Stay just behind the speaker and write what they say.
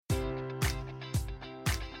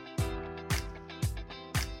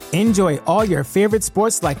Enjoy all your favorite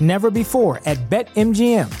sports like never before at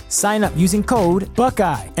BetMGM. Sign up using code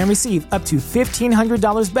Buckeye and receive up to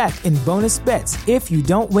 $1,500 back in bonus bets if you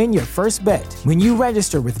don't win your first bet. When you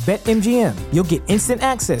register with BetMGM, you'll get instant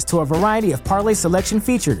access to a variety of parlay selection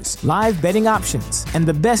features, live betting options, and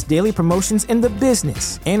the best daily promotions in the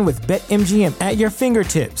business. And with BetMGM at your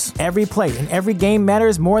fingertips, every play and every game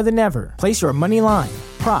matters more than ever. Place your money line,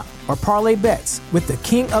 prop, or parlay bets with the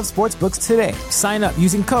king of sportsbooks today. Sign up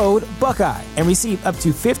using code Buckeye and receive up to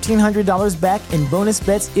 $1,500 back in bonus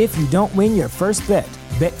bets if you don't win your first bet.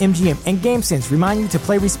 BetMGM and GameSense remind you to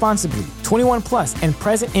play responsibly. 21 plus and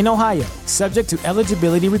present in Ohio, subject to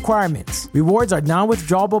eligibility requirements. Rewards are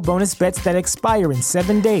non-withdrawable bonus bets that expire in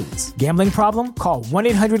 7 days. Gambling problem? Call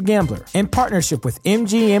 1-800-GAMBLER. In partnership with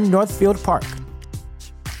MGM Northfield Park.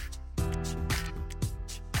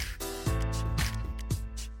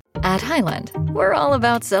 At Highland, we're all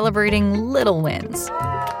about celebrating little wins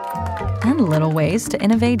and little ways to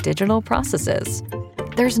innovate digital processes.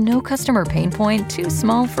 There's no customer pain point too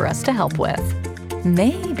small for us to help with.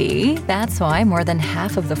 Maybe that's why more than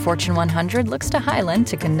half of the Fortune 100 looks to Highland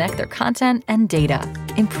to connect their content and data,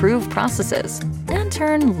 improve processes, and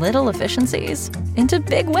turn little efficiencies into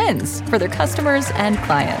big wins for their customers and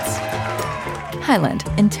clients. Highland,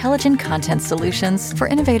 intelligent content solutions for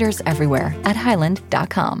innovators everywhere at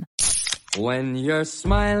highland.com. When you're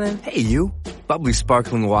smiling. Hey, you. Bubbly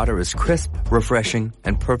sparkling water is crisp, refreshing,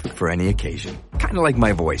 and perfect for any occasion. Kind of like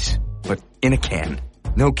my voice, but in a can.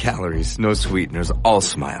 No calories, no sweeteners, all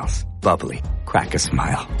smiles. Bubbly. Crack a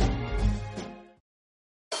smile.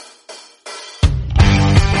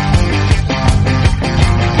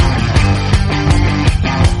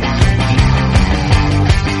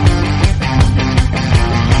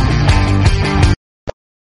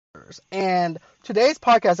 And today's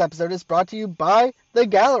podcast episode is brought to you by The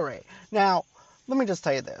Gallery. Now, let me just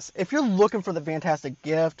tell you this. If you're looking for the fantastic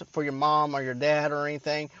gift for your mom or your dad or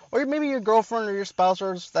anything, or maybe your girlfriend or your spouse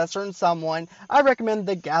or that certain someone, I recommend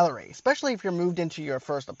The Gallery, especially if you're moved into your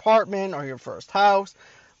first apartment or your first house.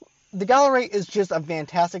 The Gallery is just a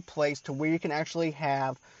fantastic place to where you can actually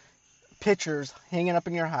have pictures hanging up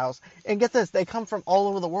in your house. And get this, they come from all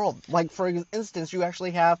over the world. Like, for instance, you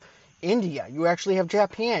actually have India, you actually have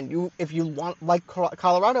Japan. If you want, like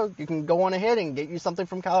Colorado, you can go on ahead and get you something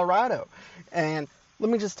from Colorado. And let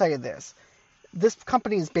me just tell you this. This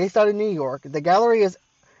company is based out of New York. The Gallery is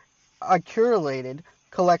a curated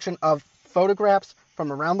collection of photographs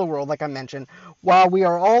from around the world, like I mentioned. While we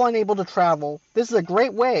are all unable to travel, this is a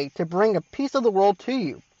great way to bring a piece of the world to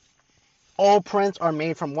you. All prints are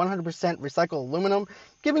made from 100% recycled aluminum,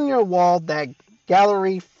 giving your wall that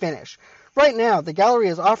gallery finish. Right now, the Gallery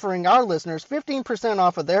is offering our listeners 15%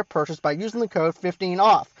 off of their purchase by using the code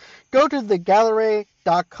 15OFF. Go to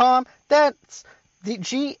thegallery.com. That's the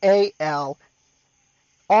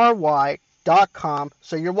GALRY.com,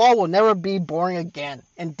 so your wall will never be boring again.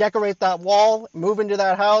 And decorate that wall, move into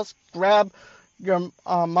that house, grab your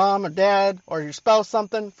mom or dad or your spouse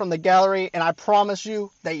something from the Gallery, and I promise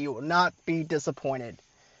you that you will not be disappointed.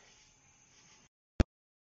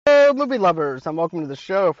 Hello, movie lovers, and welcome to the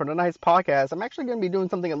show for tonight's podcast. I'm actually going to be doing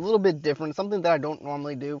something a little bit different, something that I don't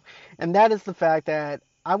normally do, and that is the fact that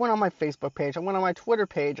I went on my Facebook page, I went on my Twitter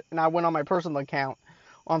page, and I went on my personal account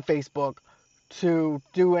on Facebook to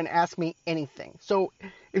do an Ask Me Anything. So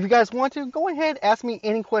if you guys want to, go ahead, ask me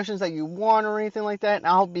any questions that you want or anything like that, and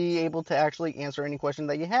I'll be able to actually answer any question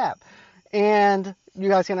that you have. And you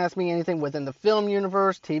guys can ask me anything within the film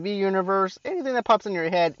universe, TV universe, anything that pops in your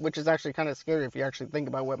head, which is actually kind of scary if you actually think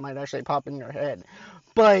about what might actually pop in your head.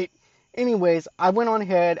 But anyways, I went on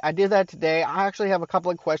ahead, I did that today. I actually have a couple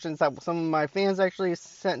of questions that some of my fans actually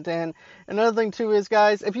sent in. Another thing too is,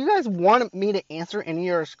 guys, if you guys want me to answer any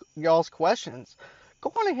of y'all's questions,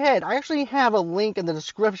 go on ahead. I actually have a link in the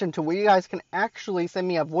description to where you guys can actually send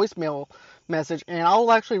me a voicemail message, and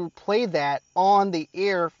I'll actually play that on the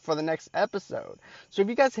air for the next episode. So if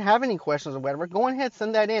you guys have any questions or whatever, go ahead,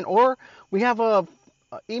 send that in. Or we have a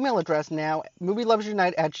email address now,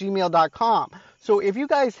 movieloversunite@gmail.com. So if you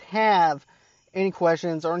guys have any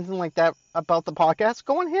questions or anything like that about the podcast,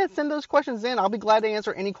 go on ahead, send those questions in. I'll be glad to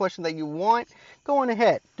answer any question that you want. Go on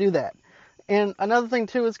ahead, do that. And another thing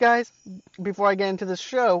too is, guys, before I get into this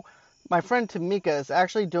show, my friend Tamika is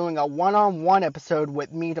actually doing a one-on-one episode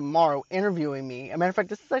with me tomorrow, interviewing me. As a matter of fact,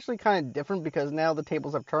 this is actually kind of different because now the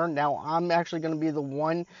tables have turned. Now I'm actually going to be the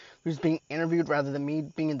one who's being interviewed rather than me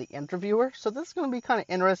being the interviewer. So this is going to be kind of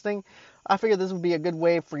interesting. I figured this would be a good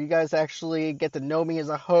way for you guys to actually get to know me as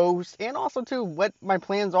a host, and also too what my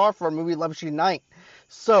plans are for Movie Lovers Unite.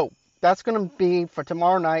 So that's going to be for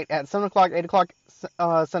tomorrow night at 7 o'clock, 8 o'clock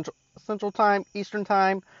Central Time, Eastern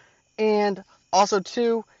Time. And also,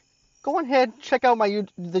 too, go ahead, check out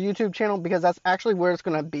the YouTube channel, because that's actually where it's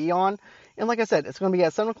going to be on. And like I said, it's going to be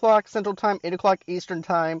at 7 o'clock Central Time, 8 o'clock Eastern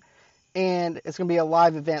Time, and it's going to be a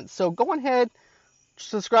live event. So go ahead,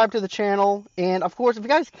 subscribe to the channel, and of course, if you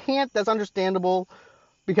guys can't, that's understandable,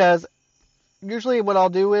 because usually what I'll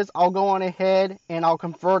do is I'll go on ahead and I'll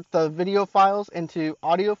convert the video files into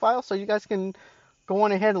audio files, so you guys can go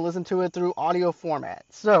on ahead and listen to it through audio format.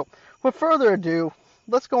 So, with further ado,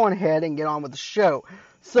 let's go on ahead and get on with the show.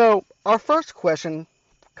 So, our first question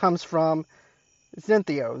comes from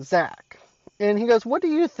Zenthio, Zach. And he goes, what do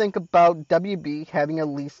you think about WB having at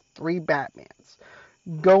least 3 Batmans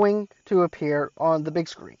going to appear on the big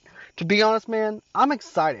screen? To be honest, man, I'm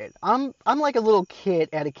excited. I'm like a little kid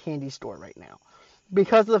at a candy store right now,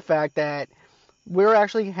 because of the fact that we're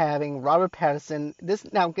actually having Robert Pattinson.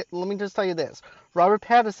 Let me just tell you this. Robert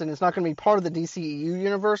Pattinson is not going to be part of the DCEU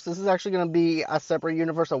universe. This is actually going to be a separate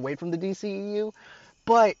universe away from the DCEU.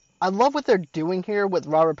 But I love what they're doing here with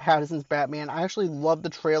Robert Pattinson's Batman. I actually love the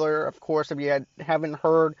trailer. Of course, if you haven't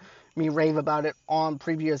heard me rave about it on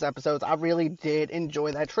previous episodes, I really did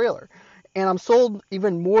enjoy that trailer. And I'm sold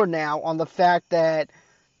even more now on the fact that,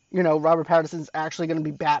 Robert Pattinson's actually going to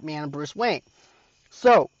be Batman and Bruce Wayne.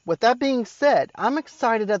 So, with that being said, I'm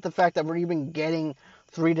excited at the fact that we're even getting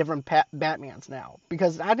 3 different Batmans now,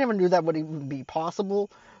 because I never knew that would even be possible.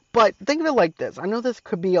 But think of it like this. I know this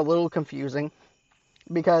could be a little confusing,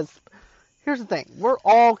 because here's the thing. We're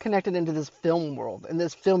all connected into this film world, in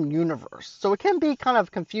this film universe. So it can be kind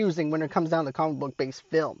of confusing when it comes down to comic book-based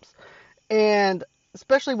films. And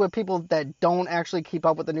especially with people that don't actually keep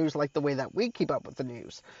up with the news like the way that we keep up with the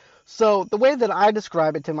news. So the way that I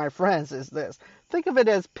describe it to my friends is this. Think of it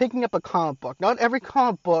as picking up a comic book. Not every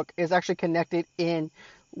comic book is actually connected in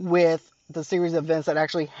with the series of events that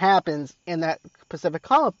actually happens in that specific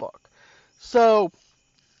comic book. So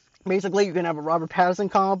basically, you can have a Robert Pattinson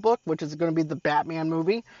comic book, which is going to be the Batman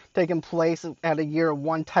movie, taking place at a year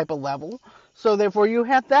 1 type of level. So therefore, you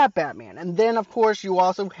have that Batman. And then, of course, you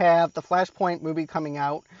also have the Flashpoint movie coming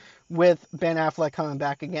out with Ben Affleck coming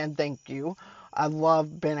back again. Thank you. I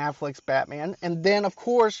love Ben Affleck's Batman. And then, of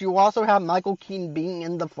course, you also have Michael Keaton being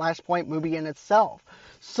in the Flashpoint movie in itself.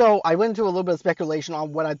 So I went into a little bit of speculation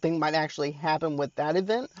on what I think might actually happen with that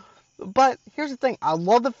event. But here's the thing. I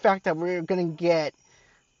love the fact that we're going to get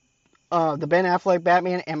the Ben Affleck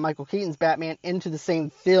Batman and Michael Keaton's Batman into the same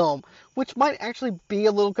film, which might actually be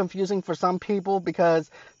a little confusing for some people,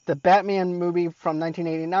 because the Batman movie from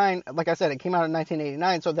 1989, like I said, it came out in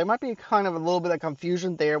 1989, so there might be kind of a little bit of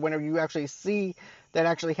confusion there whenever you actually see that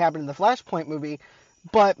actually happened in the Flashpoint movie.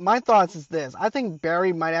 But my thoughts is this. I think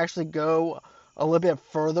Barry might actually go a little bit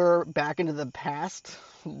further back into the past,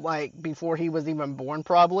 like before he was even born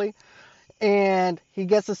probably, and he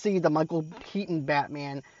gets to see the Michael Keaton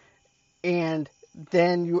Batman. And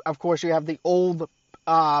then, you have the old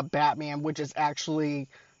Batman, which is actually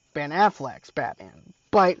Ben Affleck's Batman.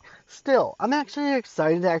 But still, I'm actually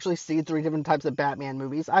excited to actually see 3 different types of Batman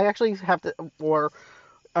movies. I actually have to, for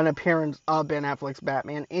an appearance of Ben Affleck's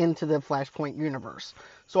Batman into the Flashpoint universe.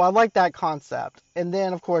 So I like that concept. And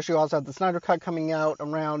then, of course, you also have the Snyder Cut coming out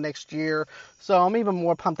around next year. So I'm even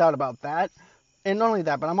more pumped out about that. And not only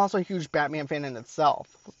that, but I'm also a huge Batman fan in itself.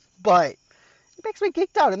 But it makes me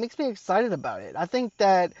geeked out. It makes me excited about it. I think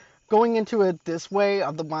that going into it this way,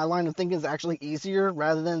 my line of thinking, is actually easier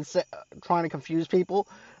rather than trying to confuse people.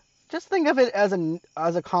 Just think of it as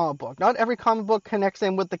a comic book. Not every comic book connects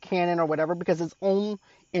in with the canon or whatever, because its own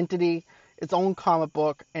entity, its own comic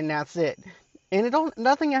book, and that's it. And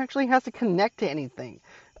nothing actually has to connect to anything.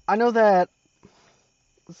 I know that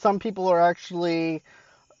some people are actually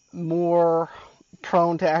more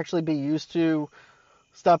prone to actually be used to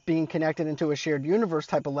stuff being connected into a shared universe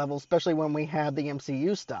type of level, especially when we have the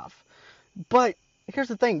MCU stuff. But here's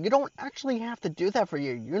the thing. You don't actually have to do that for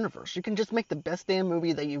your universe. You can just make the best damn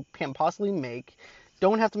movie that you can possibly make.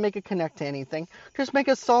 Don't have to make it connect to anything. Just make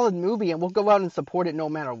a solid movie and we'll go out and support it no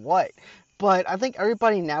matter what. But I think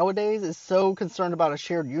everybody nowadays is so concerned about a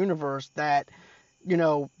shared universe that,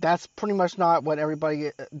 that's pretty much not what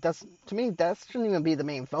everybody, to me, that shouldn't even be the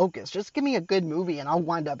main focus. Just give me a good movie and I'll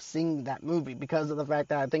wind up seeing that movie because of the fact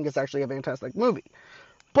that I think it's actually a fantastic movie.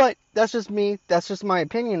 But that's just me. That's just my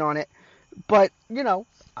opinion on it. But,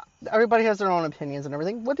 everybody has their own opinions and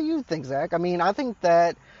everything. What do you think, Zach? I mean, I think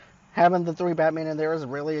that having the 3 Batman in there is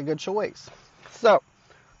really a good choice. So,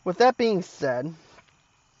 with that being said,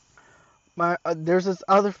 there's this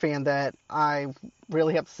other fan that I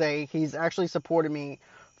really have to say he's actually supported me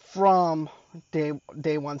from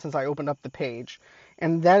day one since I opened up the page.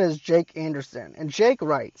 and that is Jake Anderson. And Jake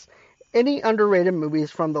writes, any underrated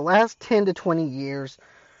movies from the last 10 to 20 years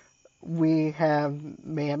may have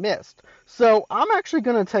missed. So I'm actually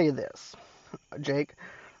going to tell you this, Jake,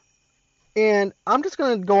 and I'm just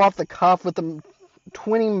going to go off the cuff with the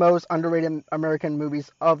 20 most underrated American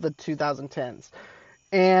movies of the 2010s.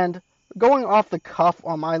 And going off the cuff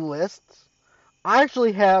on my lists, I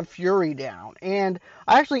actually have Fury down, and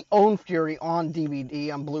I actually own Fury on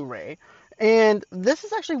DVD, on Blu-ray, and this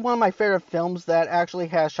is actually one of my favorite films that actually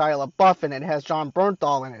has Shia LaBeouf in it. It has Jon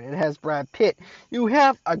Bernthal in it. It has Brad Pitt. You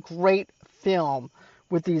have a great film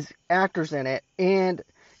with these actors in it, and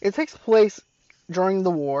it takes place during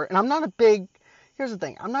the war, and here's the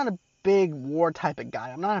thing, I'm not a big war type of guy.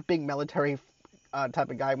 I'm not a big military type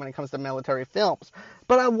of guy when it comes to military films,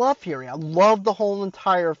 but I love Fury. I love the whole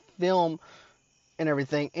entire film and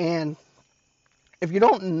everything. And if you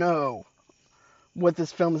don't know what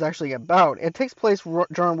this film is actually about, it takes place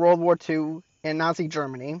during World War II in Nazi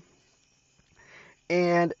Germany,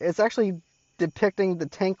 and it's actually depicting the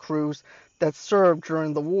tank crews that served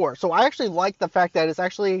during the war. So I actually like the fact that it's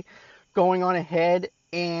actually going on ahead,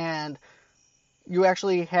 and you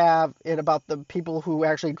actually have it about the people who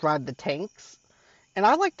actually drive the tanks. And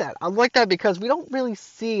I like that. I like that because we don't really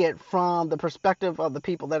see it from the perspective of the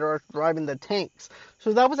people that are driving the tanks.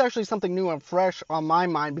 So that was actually something new and fresh on my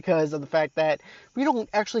mind because of the fact that we don't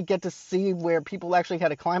actually get to see where people actually had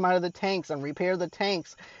to climb out of the tanks and repair the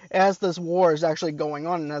tanks as this war is actually going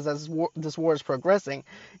on and as this war is progressing.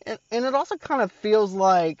 And it also kind of feels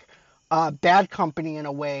like Bad Company in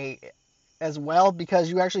a way as well, because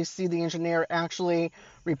you actually see the engineer actually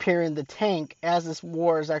repairing the tank as this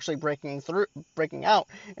war is actually breaking out,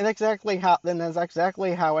 and that's exactly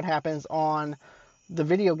how it happens on the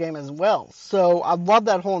video game as well. So I love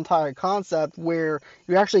that whole entire concept where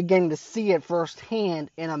you're actually getting to see it firsthand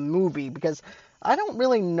in a movie, because I don't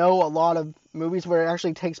really know a lot of movies where it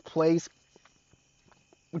actually takes place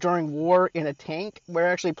during war in a tank, where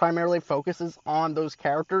it actually primarily focuses on those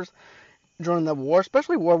characters during the war,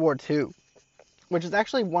 especially World War II. Which is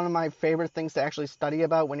actually one of my favorite things to actually study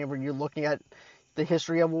about whenever you're looking at the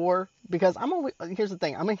history of war. Because here's the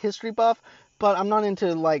thing, I'm a history buff, but I'm not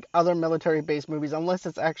into like other military-based movies unless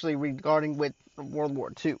it's actually regarding with World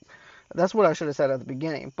War II. That's what I should have said at the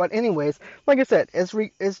beginning. But anyways, like I said,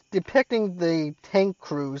 it's depicting the tank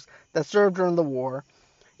crews that served during the war.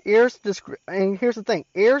 And here's the thing,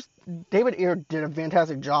 David Ayer did a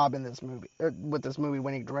fantastic job in this movie, with this movie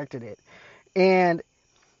when he directed it. And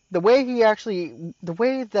the way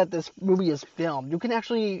that this movie is filmed, you can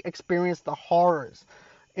actually experience the horrors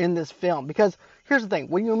in this film. Because here's the thing,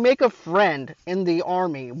 when you make a friend in the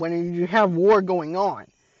army, when you have war going on,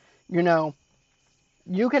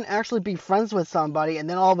 you can actually be friends with somebody, and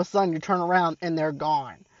then all of a sudden you turn around and they're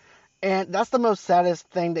gone. And that's the most saddest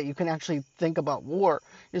thing that you can actually think about war,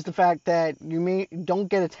 is the fact that you don't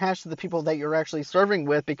get attached to the people that you're actually serving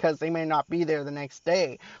with because they may not be there the next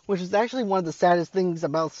day, which is actually one of the saddest things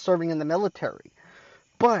about serving in the military.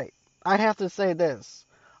 But I have to say this,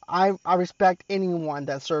 I respect anyone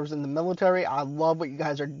that serves in the military. I love what you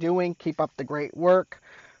guys are doing. Keep up the great work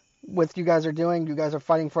with you guys are doing. You guys are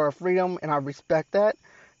fighting for our freedom, and I respect that.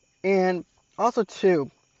 And also too,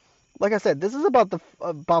 like I said, this is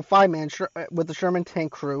about 5 men with the Sherman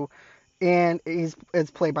tank crew, and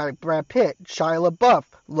it's played by Brad Pitt, Shia LaBeouf,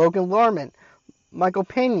 Logan Lerman, Michael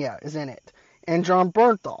Pena is in it, and Jon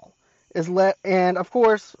Bernthal and of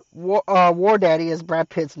course War Daddy is Brad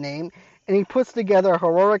Pitt's name, and he puts together a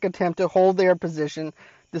heroic attempt to hold their position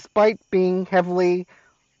despite being heavily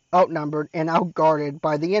outnumbered and outguarded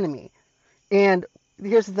by the enemy. And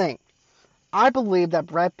here's the thing, I believe that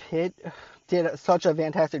Brad Pitt did such a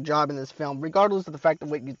fantastic job in this film, regardless of the fact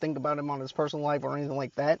of what you think about him on his personal life or anything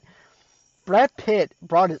like that. Brad Pitt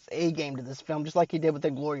brought his A game to this film, just like he did with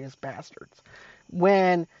Inglourious Basterds.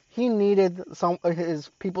 When he needed his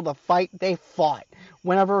people to fight, they fought.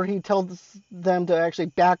 Whenever he tells them to actually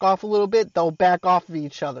back off a little bit, they'll back off of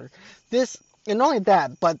each other. And not only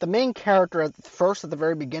that, but the main character at the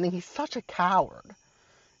very beginning, he's such a coward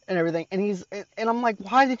and everything, and I'm like,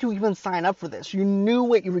 why did you even sign up for this? You knew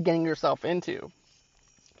what you were getting yourself into.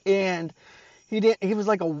 And he was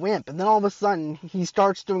like a wimp, and then all of a sudden he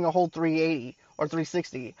starts doing a whole 380 or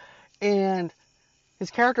 360, and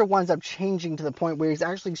his character winds up changing to the point where he's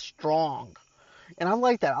actually strong. And I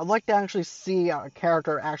like that. I like to actually see a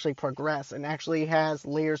character actually progress and actually has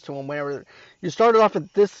layers to him. Whenever you started off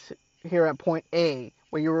at this here at point A,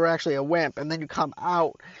 where you were actually a wimp, and then you come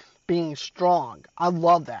out being strong. I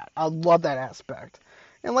love that. I love that aspect.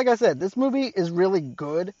 And like I said, this movie is really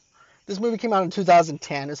good. This movie came out in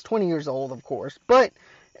 2010. It's 20 years old, of course. But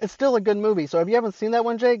it's still a good movie. So if you haven't seen that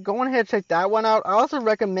one, Jay, go on ahead and check that one out. I also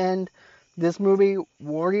recommend this movie,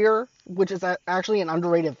 Warrior, which is actually an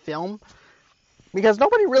underrated film, because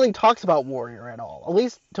nobody really talks about Warrior at all, at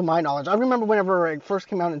least to my knowledge. I remember whenever it first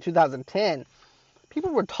came out in 2010,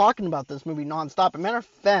 people were talking about this movie nonstop. As a matter of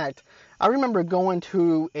fact, I remember going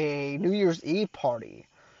to a New Year's Eve party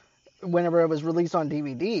whenever it was released on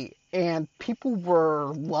DVD, and people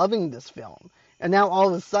were loving this film. And now all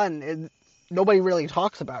of a sudden, nobody really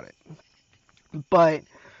talks about it. But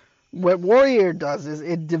what Warrior does is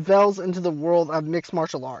it delves into the world of mixed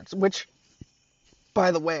martial arts, which,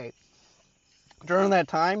 by the way, during that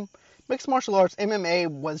time, mixed martial arts, MMA,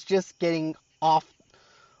 was just getting off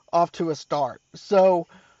to a start. So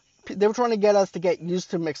they were trying to get us to get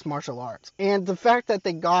used to mixed martial arts. And the fact that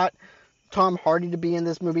they got Tom Hardy to be in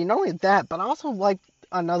this movie, not only that, but I also liked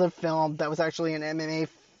another film that was actually an MMA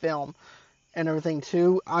film and everything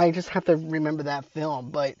too. I just have to remember that film.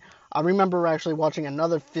 But I remember actually watching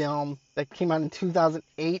another film that came out in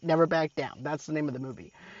 2008, Never Back Down. That's the name of the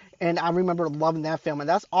movie. And I remember loving that film. And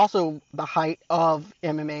that's also the height of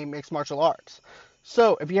MMA mixed martial arts.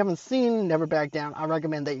 So if you haven't seen Never Back Down, I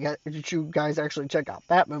recommend that you guys actually check out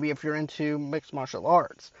that movie if you're into mixed martial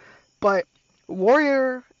arts. But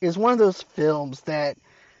Warrior is one of those films that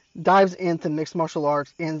dives into mixed martial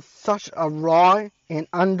arts in such a raw and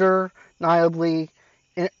undeniably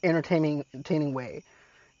entertaining way.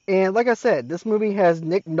 And like I said, this movie has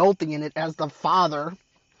Nick Nolte in it as the father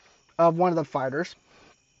of one of the fighters.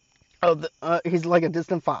 He's like a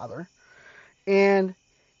distant father. And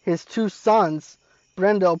his two sons,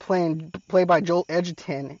 Brendel played by Joel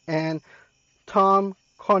Edgerton, and Tom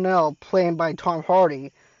Cornell played by Tom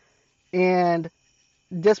Hardy. And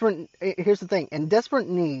here's the thing, in desperate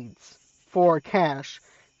needs for cash,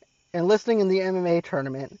 enlisting in the MMA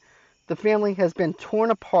tournament, the family has been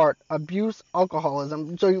torn apart, abuse,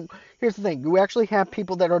 alcoholism. So here's the thing, you actually have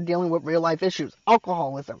people that are dealing with real life issues,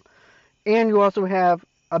 alcoholism, and you also have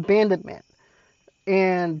abandonment.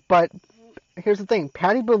 But here's the thing,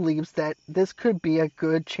 Patty believes that this could be a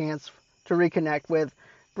good chance to reconnect with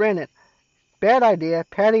Brandon. Bad idea.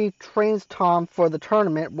 Patty trains Tom for the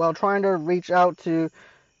tournament while trying to reach out to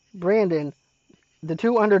Brandon. The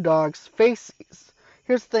two underdogs face.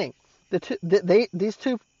 Here's the thing, these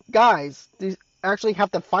two guys, these actually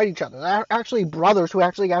have to fight each other. They're actually brothers who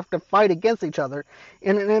actually have to fight against each other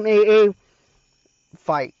in an MMA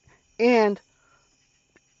fight. And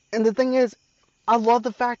the thing is, I love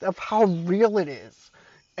the fact of how real it is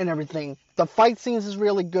and everything. The fight scenes is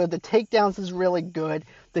really good. The takedowns is really good.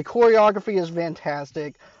 The choreography is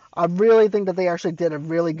fantastic. I really think that they actually did a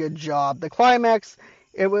really good job. The climax,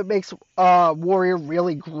 it makes Warrior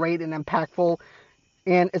really great and impactful.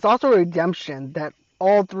 And it's also a redemption that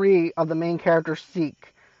all three of the main characters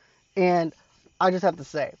seek. And I just have to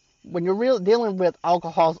say, when you're dealing with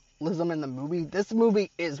alcoholism in the movie, this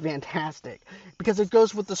movie is fantastic because it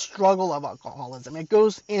goes with the struggle of alcoholism. It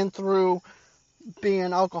goes in through being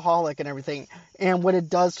an alcoholic and everything, and what it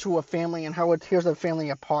does to a family and how it tears a family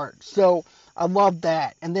apart. So I love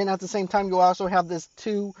that. And then at the same time, you also have these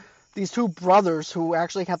two brothers who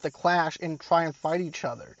actually have to clash and try and fight each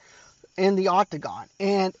other in the octagon.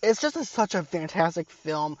 And it's just such a fantastic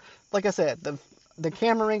film. Like I said, the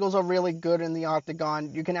camera angles are really good in the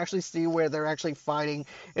octagon. You can actually see where they're actually fighting.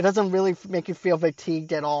 It doesn't really make you feel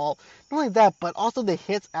fatigued at all. Not only that, but also the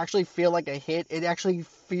hits actually feel like a hit.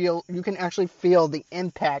 You can actually feel the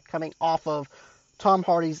impact coming off of Tom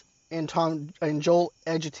Hardy's and Joel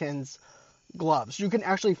Edgerton's gloves. You can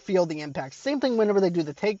actually feel the impact. Same thing whenever they do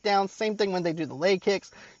the takedowns. Same thing when they do the leg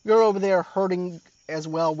kicks. You're over there hurting as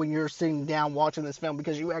well when you're sitting down watching this film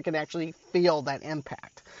because you can actually feel that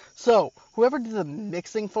impact. So, whoever did the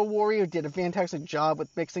mixing for Warrior did a fantastic job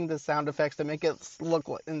with mixing the sound effects to make it look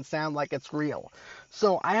and sound like it's real.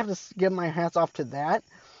 So, I have to give my hats off to that.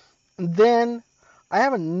 And then, I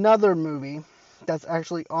have another movie that's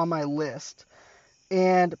actually on my list,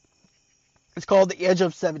 and it's called The Edge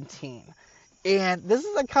of 17. And this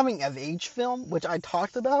is a coming-of-age film, which I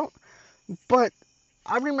talked about, but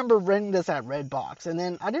I remember renting this at Redbox, and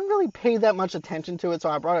then I didn't really pay that much attention to it, so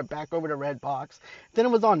I brought it back over to Redbox. Then it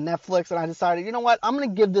was on Netflix, and I decided, you know what, I'm going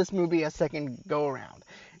to give this movie a second go-around.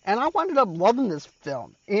 And I wound up loving this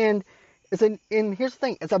film. And here's the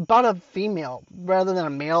thing, it's about a female rather than a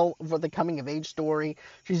male for the coming-of-age story.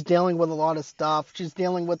 She's dealing with a lot of stuff. She's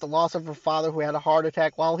dealing with the loss of her father who had a heart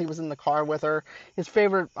attack while he was in the car with her. His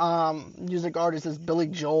favorite music artist is Billy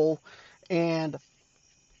Joel, and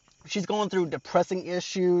she's going through depressing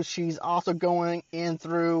issues. She's also going in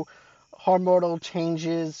through hormonal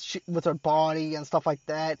changes with her body and stuff like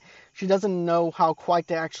that. She doesn't know how quite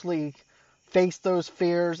to actually face those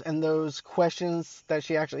fears and those questions that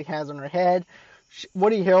she actually has in her head.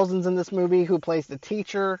 Woody Harrelson's in this movie, who plays the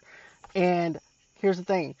teacher, and here's the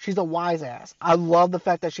thing, she's a wise ass. I love the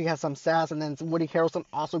fact that she has some sass, and then Woody Harrelson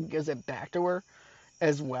also gives it back to her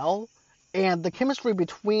as well. And the chemistry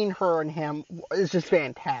between her and him is just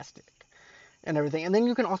fantastic and everything. And then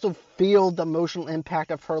you can also feel the emotional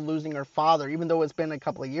impact of her losing her father, even though it's been a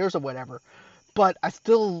couple of years or whatever. But I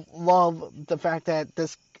still love the fact that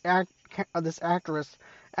this actress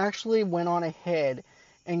actually went on ahead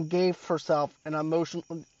and gave herself an emotional...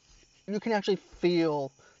 You can actually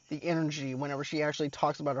feel the energy whenever she actually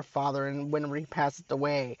talks about her father and whenever he passes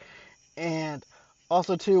away. And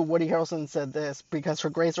also, too, Woody Harrelson said this, because her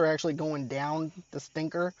grades are actually going down the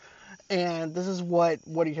stinker. And this is what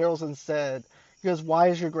Woody Harrelson said. He goes, "Why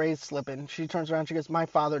is your grade slipping?" She turns around, she goes, "My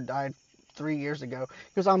father died 3 years ago."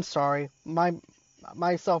 He goes, "I'm sorry.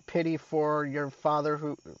 My self-pity for your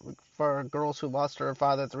father, for girls who lost her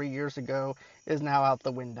father 3 years ago, is now out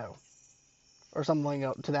the window." Or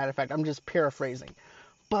something to that effect. I'm just paraphrasing.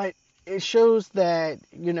 But it shows that,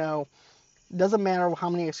 doesn't matter how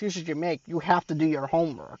many excuses you make, you have to do your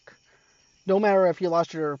homework. No matter if you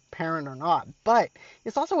lost your parent or not. But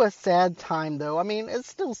it's also a sad time, though. I mean, it's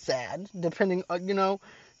still sad, depending,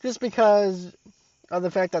 just because of the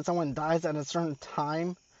fact that someone dies at a certain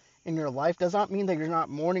time in your life does not mean that you're not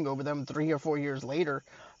mourning over them 3 or 4 years later.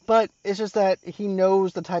 But it's just that he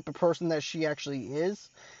knows the type of person that she actually is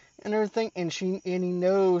and everything, and he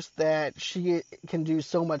knows that she can do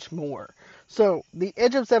so much more. So, The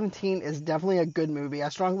Edge of 17 is definitely a good movie. I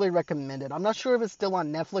strongly recommend it. I'm not sure if it's still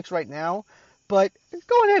on Netflix right now, but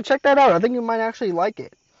go ahead, check that out. I think you might actually like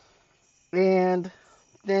it. And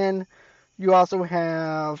then you also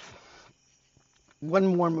have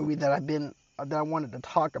one more movie that I wanted to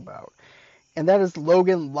talk about, and that is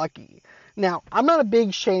Logan Lucky. Now, I'm not a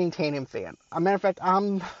big Channing Tatum fan. As a matter of fact,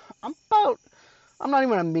 I'm not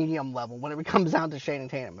even a medium level when it comes down to Channing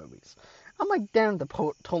Tatum movies. I'm like down the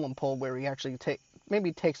totem pole where he actually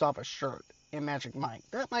maybe takes off a shirt in Magic Mike.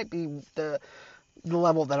 That might be the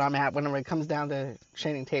level that I'm at whenever it comes down to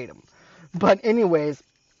Channing Tatum. But anyways,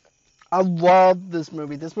 I love this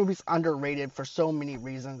movie. This movie's underrated for so many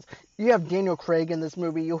reasons. You have Daniel Craig in this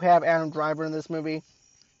movie. You have Adam Driver in this movie.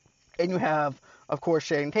 And you have, of course,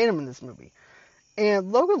 Channing Tatum in this movie.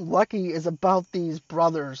 And Logan Lucky is about these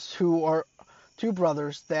brothers who are... two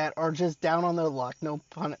brothers that are just down on their luck, no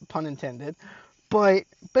pun intended, but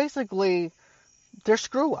basically they're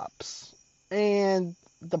screw-ups, and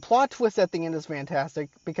the plot twist at the end is fantastic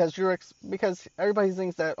because everybody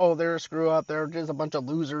thinks that, oh, they're a screw-up, they're just a bunch of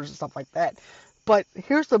losers and stuff like that. But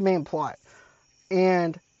here's the main plot,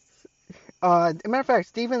 and as a matter of fact,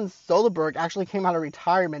 Steven Soderbergh actually came out of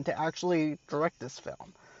retirement to actually direct this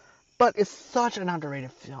film, but it's such an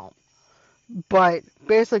underrated film. But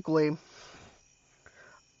basically,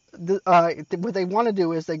 what they want to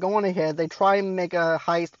do is they go on ahead, they try and make a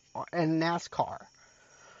heist in NASCAR.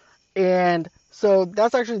 And so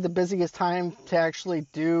that's actually the busiest time to actually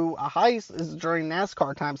do a heist is during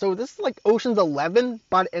NASCAR time. So this is like Ocean's 11,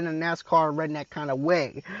 but in a NASCAR redneck kind of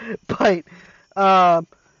way. But,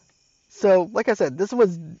 so like I said, this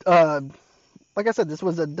was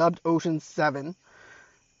a dubbed Ocean's 7.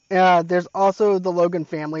 There's also the Logan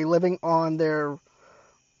family living on the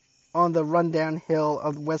rundown hill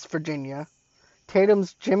of West Virginia.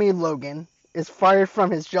 Tatum's Jimmy Logan is fired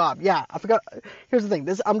from his job. Yeah, I forgot. Here's the thing.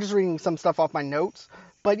 I'm just reading some stuff off my notes.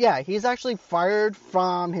 But yeah, he's actually fired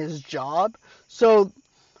from his job. So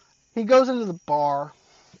he goes into the bar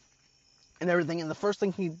and everything. And the first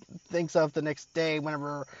thing he thinks of the next day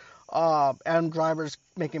whenever Adam Driver's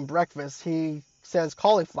making breakfast, he says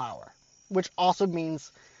cauliflower, which also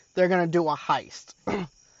means they're going to do a heist.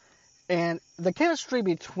 And the chemistry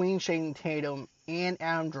between Channing Tatum and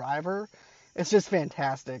Adam Driver is just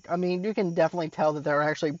fantastic. I mean, you can definitely tell that they're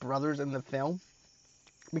actually brothers in the film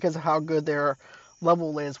because of how good their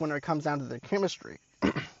level is when it comes down to their chemistry.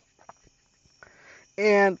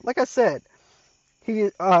 And like I said,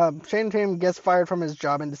 Channing Tatum gets fired from his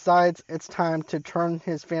job and decides it's time to turn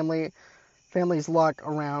his family's luck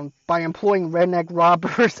around by employing redneck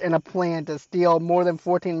robbers in a plan to steal more than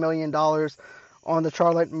 $14 million on the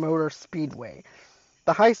Charlotte Motor Speedway.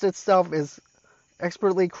 The heist itself is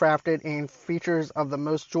expertly crafted and features of the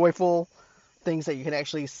most joyful things that you can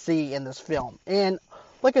actually see in this film. And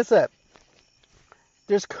like I said,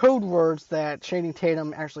 there's code words that Channing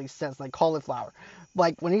Tatum actually says, like cauliflower.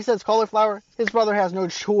 Like when he says cauliflower, his brother has no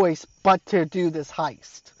choice but to do this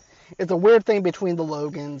heist. It's a weird thing between the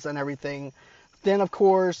Logans and everything. Then of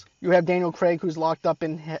course you have Daniel Craig, who's locked up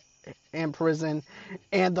in prison,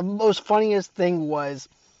 and the most funniest thing was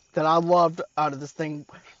that I loved out of this thing.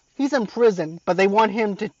 He's in prison, but they want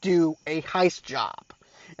him to do a heist job.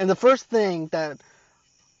 And the first thing that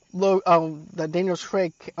Daniel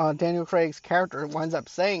Craig's character winds up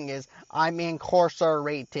saying is, "I'm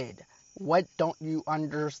incarcerated. What don't you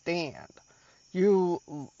understand? You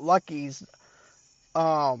luckies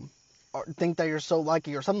think that you're so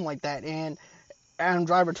lucky," or something like that. And Adam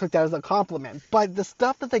Driver took that as a compliment. But the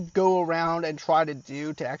stuff that they go around and try to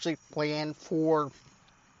do to actually plan for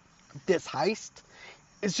this heist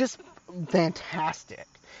is just fantastic.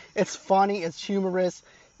 It's funny, it's humorous.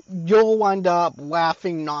 You'll wind up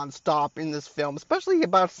laughing nonstop in this film, especially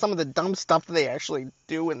about some of the dumb stuff that they actually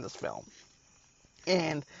do in this film.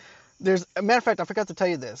 And there's a matter of fact, I forgot to tell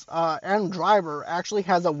you this. Adam Driver actually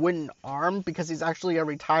has a wooden arm because he's actually a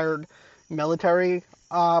retired military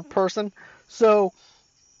person. So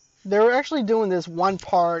they're actually doing this one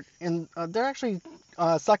part, and they're actually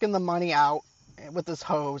sucking the money out with this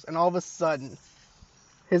hose, and all of a sudden,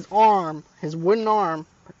 his wooden arm,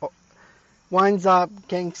 winds up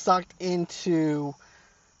getting sucked into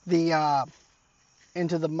the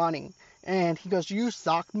money, and he goes, "You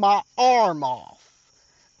sucked my arm off,"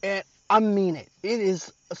 and I mean it. It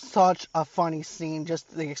is such a funny scene.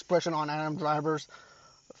 Just the expression on Adam Driver's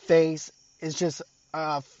face is just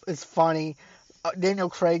it's funny. Daniel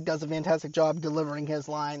Craig does a fantastic job delivering his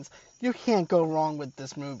lines. You can't go wrong with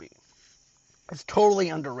this movie. It's totally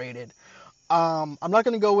underrated. I'm not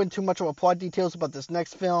going to go into much of a plot details about this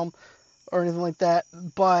next film or anything like that,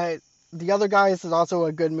 but The Other Guys is also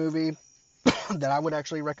a good movie that I would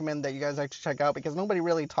actually recommend that you guys actually check out, because nobody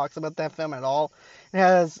really talks about that film at all. It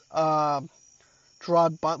has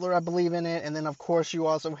Gerard Butler, I believe, in it, and then of course you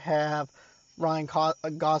also have Ryan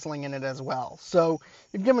Gosling in it as well. So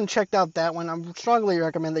if you haven't checked out that one, I strongly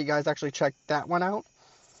recommend that you guys actually check that one out.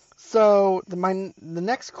 So the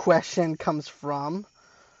next question comes from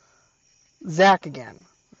Zach again.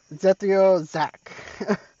 Zethio Zach.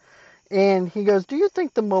 And he goes, "Do you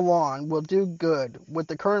think the Mulan will do good with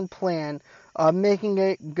the current plan of making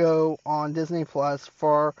it go on Disney Plus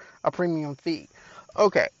for a premium fee?"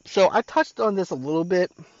 Okay, so I touched on this a little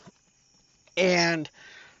bit, and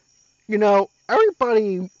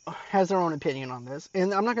everybody has their own opinion on this,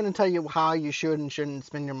 and I'm not going to tell you how you should and shouldn't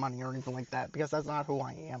spend your money or anything like that, because that's not who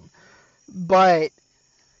I am. But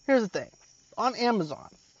here's the thing. On Amazon,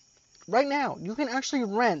 right now, you can actually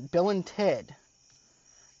rent Bill and Ted.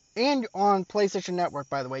 And on PlayStation Network,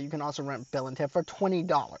 by the way, you can also rent Bill and Ted for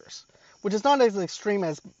 $20, which is not as extreme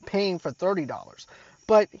as paying for $30.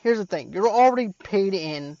 But here's the thing. You're already paid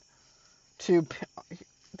in to...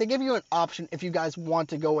 They give you an option if you guys want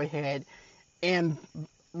to go ahead and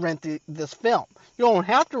rent this film. You don't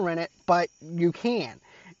have to rent it, but you can.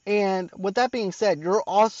 And with that being said, you're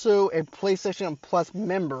also a PlayStation Plus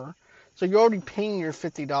member, so you're already paying your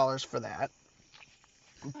 $50 for that.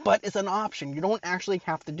 But it's an option. You don't actually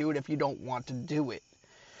have to do it if you don't want to do it.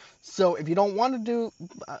 So if you don't want to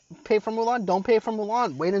pay for Mulan, don't pay for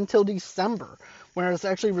Mulan. Wait until December, when it's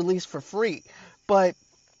actually released for free. But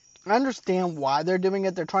I understand why they're doing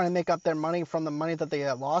it. They're trying to make up their money from the money that they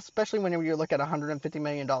lost, especially whenever you look at a $150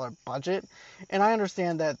 million budget. And I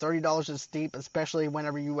understand that $30 is steep, especially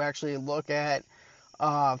whenever you actually look at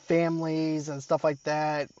families and stuff like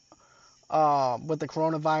that. With the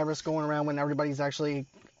coronavirus going around, when everybody's actually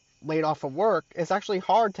laid off of work, it's actually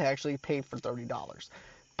hard to actually pay for $30.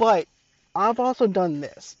 But I've also done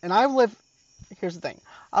this, and here's the thing,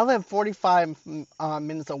 I live 45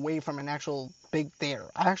 minutes away from an actual big theater.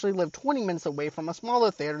 I actually live 20 minutes away from a smaller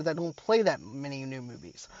theater that don't play that many new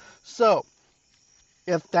movies. So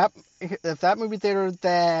if that movie theater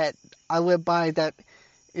that I live by that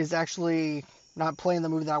is actually not playing the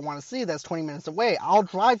movie that I want to see, that's 20 minutes away, I'll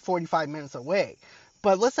drive 45 minutes away.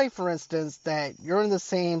 But let's say, for instance, that you're in the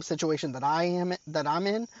same situation that I'm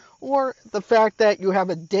in, or the fact that you have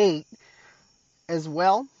a date as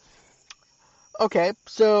well. Okay,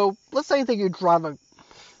 so let's say that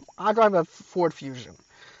I drive a Ford Fusion,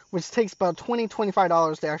 which takes about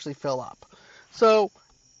 $20-25 to actually fill up. So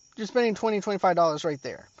you're spending $20-25 right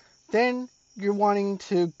there. Then you're wanting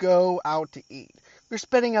to go out to eat. You're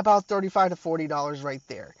spending about $35 to $40 right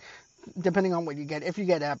there, depending on what you get, if you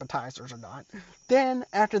get appetizers or not. Then,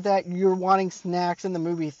 after that, you're wanting snacks in the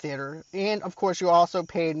movie theater. And, of course, you also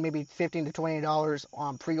paid maybe $15 to $20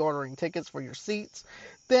 on pre-ordering tickets for your seats.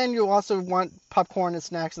 Then you also want popcorn and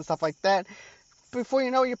snacks and stuff like that. Before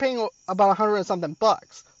you know it, you're paying about 100 and something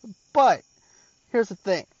bucks. But, here's the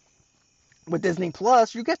thing. With Disney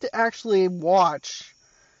Plus, you get to actually watch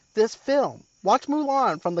this film. Watch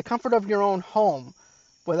Mulan from the comfort of your own home,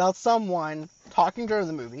 without someone talking during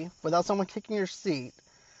the movie, without someone kicking your seat,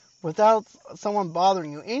 without someone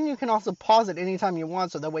bothering you. And you can also pause it anytime you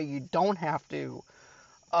want, so that way you don't have to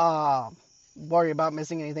worry about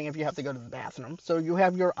missing anything if you have to go to the bathroom. So you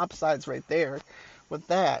have your upsides right there with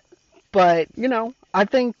that. But, I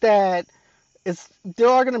think that there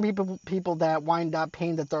are going to be people that wind up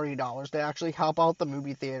paying the $30 to actually help out the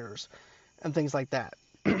movie theaters and things like that.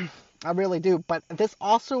 I really do. But this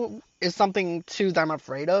also is something, too, that I'm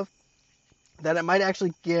afraid of, that it might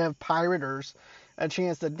actually give pirators a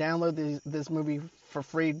chance to download this movie for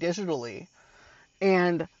free digitally.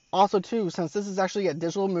 And also, too, since this is actually a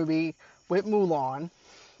digital movie with Mulan,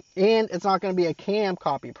 and it's not going to be a cam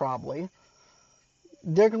copy probably,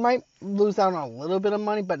 they might lose out on a little bit of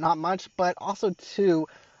money, but not much. But also, too,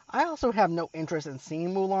 I also have no interest in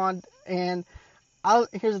seeing Mulan. And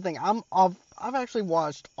here's the thing, I've actually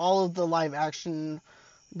watched all of the live action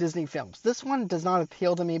Disney films. This one does not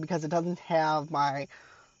appeal to me because it doesn't have my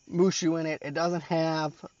Mushu in it. It doesn't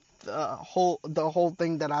have the whole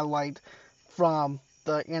thing that I liked from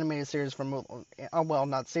the animated series from Mulan. Well,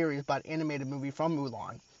 not series, but animated movie from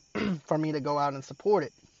Mulan, for me to go out and support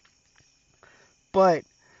it. But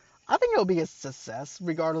I think it'll be a success,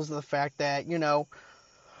 regardless of the fact that,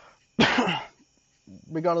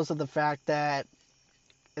 regardless of the fact that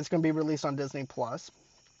it's going to be released on Disney Plus,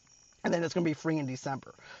 and then it's going to be free in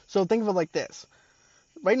December. So think of it like this.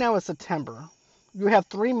 Right now it's September. You have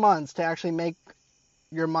 3 months to actually make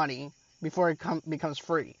your money before it becomes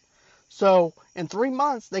free. So in 3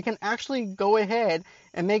 months, they can actually go ahead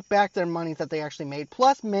and make back their money that they actually made,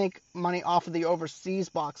 plus make money off of the overseas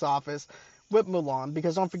box office with Mulan.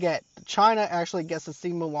 Because don't forget, China actually gets to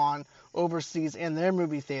see Mulan overseas in their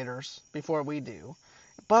movie theaters before we do.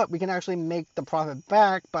 But we can actually make the profit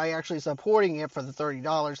back by actually supporting it for the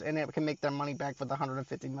 $30, and it can make their money back for the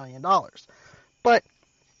 $150 million. But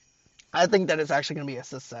I think that it's actually going to be a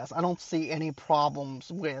success. I don't see any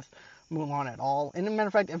problems with Mulan at all. And as a matter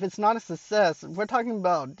of fact, if it's not a success, we're talking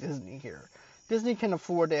about Disney here. Disney can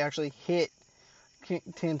afford to actually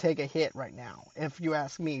can take a hit right now, if you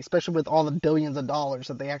ask me, especially with all the billions of dollars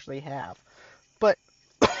that they actually have. But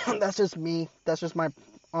that's just me. That's just my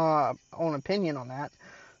own opinion on that.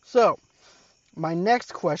 So, my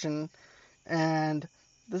next question, and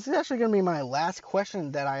this is actually going to be my last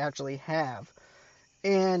question that I actually have,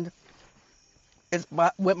 and it's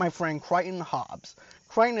with my friend Crichton Hobbs.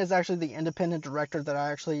 Crichton is actually the independent director that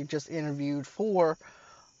I actually just interviewed for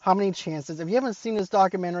How Many Chances. If you haven't seen this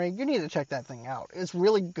documentary, you need to check that thing out. It's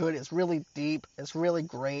really good. It's really deep. It's really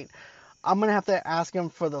great. I'm going to have to ask him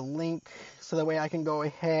for the link so that way I can go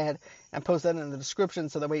ahead and post that in the description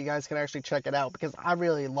so that way you guys can actually check it out, because I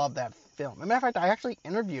really love that film. As a matter of fact, I actually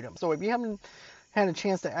interviewed him. So if you haven't had a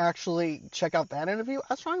chance to actually check out that interview,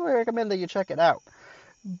 I strongly recommend that you check it out.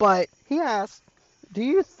 But he asked, do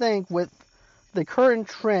you think with the current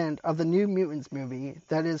trend of the New Mutants movie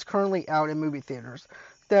that is currently out in movie theaters,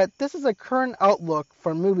 that this is a current outlook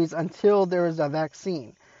for movies until there is a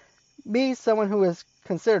vaccine? Me, someone who is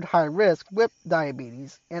considered high risk with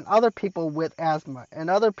diabetes and other people with asthma and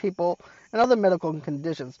other people and other medical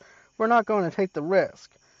conditions, we're not going to take the risk.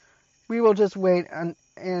 We will just wait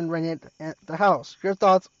and rent it at the house. Your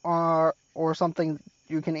thoughts are, or something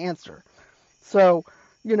you can answer. So,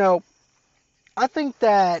 I think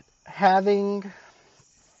that having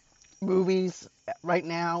movies right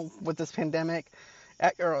now with this pandemic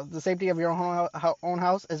at the safety of your own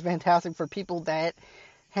house is fantastic for people that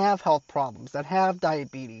have health problems, that have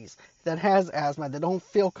diabetes, that has asthma, that don't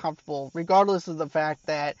feel comfortable, regardless of the fact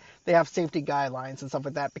that they have safety guidelines and stuff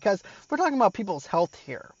like that. Because we're talking about people's health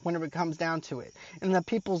here when it comes down to it, and the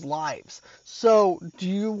people's lives. So do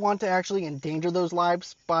you want to actually endanger those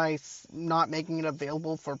lives by not making it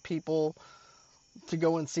available for people to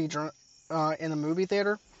go and see in a movie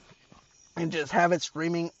theater and just have it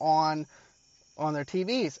streaming on their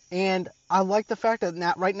TVs? And I like the fact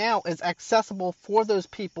that right now it's accessible for those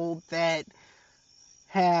people that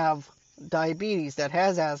have diabetes, that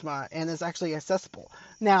has asthma, and it's actually accessible.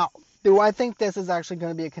 Now, do I think this is actually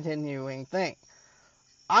going to be a continuing thing?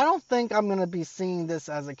 I don't think I'm going to be seeing this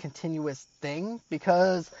as a continuous thing,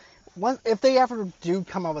 because if they ever do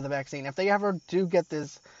come up with a vaccine, if they ever do get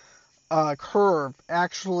this curve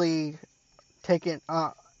actually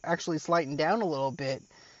sliding down a little bit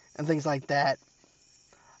and things like that,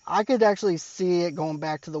 I could actually see it going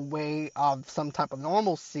back to the way of some type of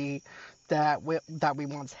normalcy that we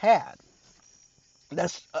once had.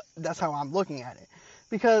 That's how I'm looking at it.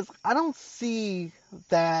 Because I don't see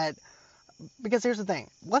that, because here's the thing,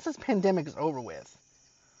 once this pandemic is over with,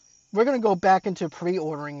 we're going to go back into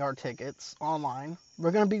pre-ordering our tickets online.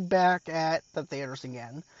 We're going to be back at the theaters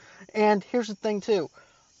again. And here's the thing too,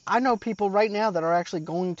 I know people right now that are actually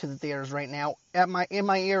going to the theaters right now in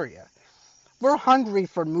my area. We're hungry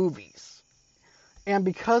for movies. And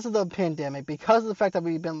because of the pandemic, because of the fact that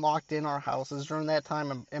we've been locked in our houses during that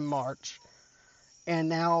time in March, and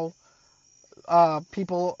now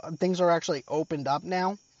things are actually opened up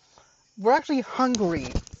now, we're actually hungry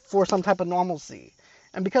for some type of normalcy.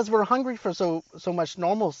 And because we're hungry for so much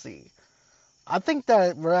normalcy, I think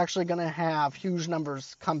that we're actually going to have huge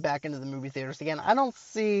numbers come back into the movie theaters again. I don't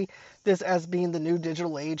see this as being the new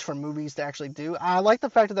digital age for movies to actually do. I like the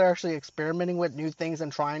fact that they're actually experimenting with new things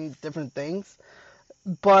and trying different things,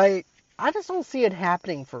 but I just don't see it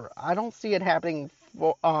happening or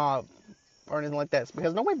anything like this,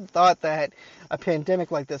 because nobody thought that a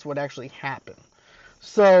pandemic like this would actually happen.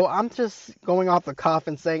 So I'm just going off the cuff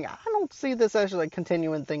and saying I don't see this actually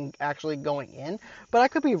continuing thing actually going in, but I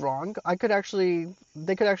could be wrong. They could actually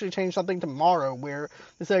change something tomorrow where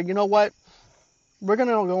they say, you know what, we're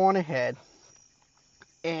gonna go on ahead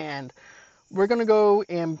and we're gonna go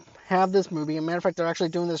and have this movie. As a matter of fact, they're actually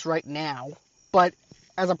doing this right now, but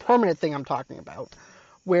as a permanent thing I'm talking about,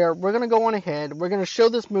 where we're gonna go on ahead, we're gonna show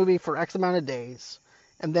this movie for X amount of days.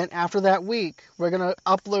 And then after that week, we're going to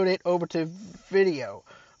upload it over to Vudu,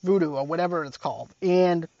 or whatever it's called,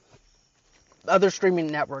 and other streaming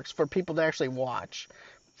networks for people to actually watch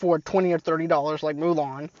for $20 or $30 like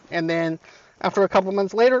Mulan. And then after a couple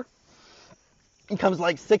months later, it comes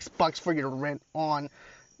like $6 for you to rent on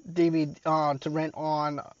DVD, to rent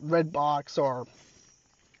on Redbox, or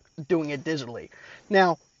doing it digitally.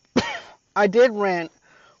 Now, I did rent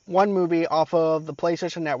one movie off of the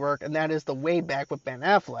PlayStation Network, and that is The Way Back with Ben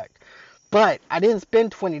Affleck. But I didn't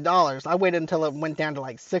spend $20. I waited until it went down to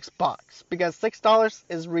like $6, because $6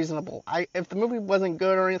 is reasonable. If the movie wasn't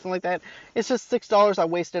good or anything like that, it's just $6 I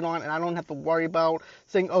wasted on, and I don't have to worry about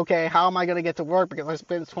saying, okay, how am I going to get to work because I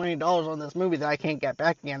spent $20 on this movie that I can't get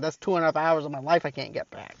back again. That's 2.5 hours of my life I can't get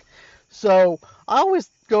back. So I always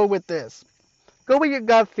go with this. Go with your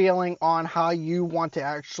gut feeling on how you want to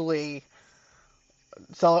actually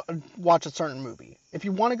watch a certain movie. If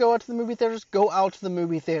you want to go out to the movie theaters, go out to the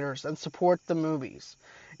movie theaters and support the movies.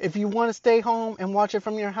 If you want to stay home and watch it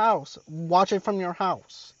from your house, watch it from your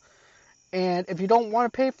house. And if you don't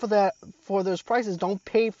want to pay for those prices, don't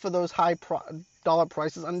pay for those high dollar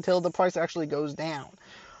prices until the price actually goes down.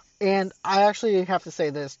 And I actually have to say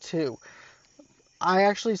this too. I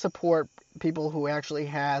actually support people who actually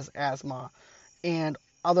has asthma and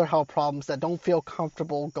other health problems that don't feel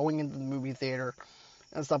comfortable going into the movie theater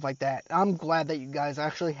and stuff like that. I'm glad that you guys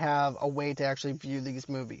actually have a way to actually view these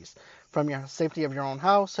movies from your safety of your own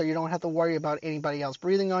house, so you don't have to worry about anybody else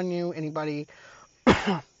breathing on you, anybody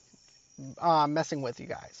messing with you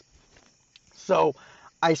guys. So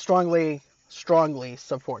I strongly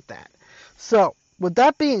support that. So with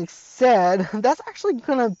that being said, that's actually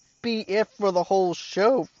gonna be it for the whole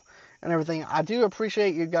show and everything. I do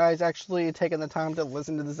appreciate you guys actually taking the time to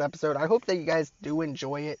listen to this episode. I hope that you guys do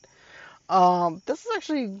enjoy it. This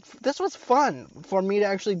was fun for me to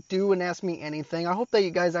actually do and ask me anything. I hope that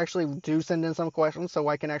you guys actually do send in some questions so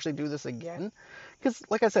I can actually do this again. Because,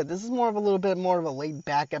 like I said, this is a little bit more of a laid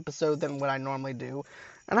back episode than what I normally do.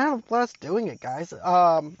 And I have a blast doing it, guys.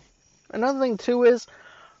 Another thing too is,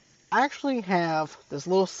 I actually have this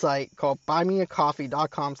little site called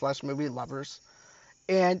buymeacoffee.com/movielovers.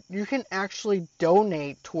 And you can actually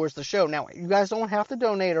donate towards the show. Now, you guys don't have to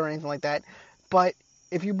donate or anything like that, but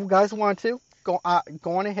if you guys want to, go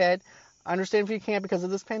on ahead. I understand if you can't because of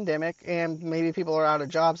this pandemic, and maybe people are out of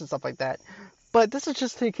jobs and stuff like that. But this is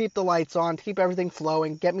just to keep the lights on, to keep everything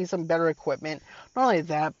flowing, get me some better equipment. Not only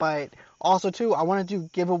that, but also too, I want to do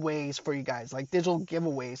giveaways for you guys, like digital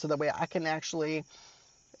giveaways, so that way I can actually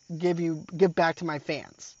give back to my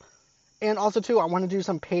fans. And also too, I want to do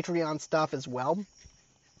some Patreon stuff as well.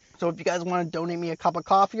 So if you guys want to donate me a cup of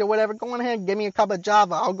coffee or whatever, go on ahead and give me a cup of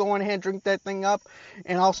Java. I'll go on ahead and drink that thing up,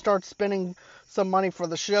 and I'll start spending some money for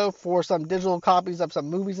the show, for some digital copies of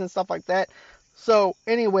some movies and stuff like that. So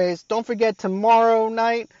anyways, don't forget tomorrow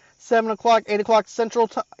night, 7 o'clock, 8 o'clock Central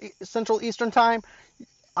Eastern Time,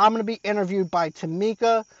 I'm going to be interviewed by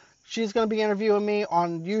Tamika. She's going to be interviewing me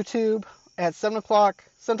on YouTube at 7 o'clock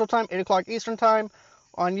Central Time, 8 o'clock Eastern Time.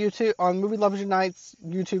 On YouTube, on Movie Lovers Unite's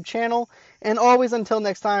YouTube channel. And always, until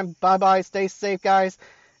next time, bye-bye, stay safe, guys,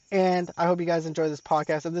 and I hope you guys enjoy this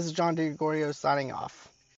podcast. And this is John DiGregorio signing off.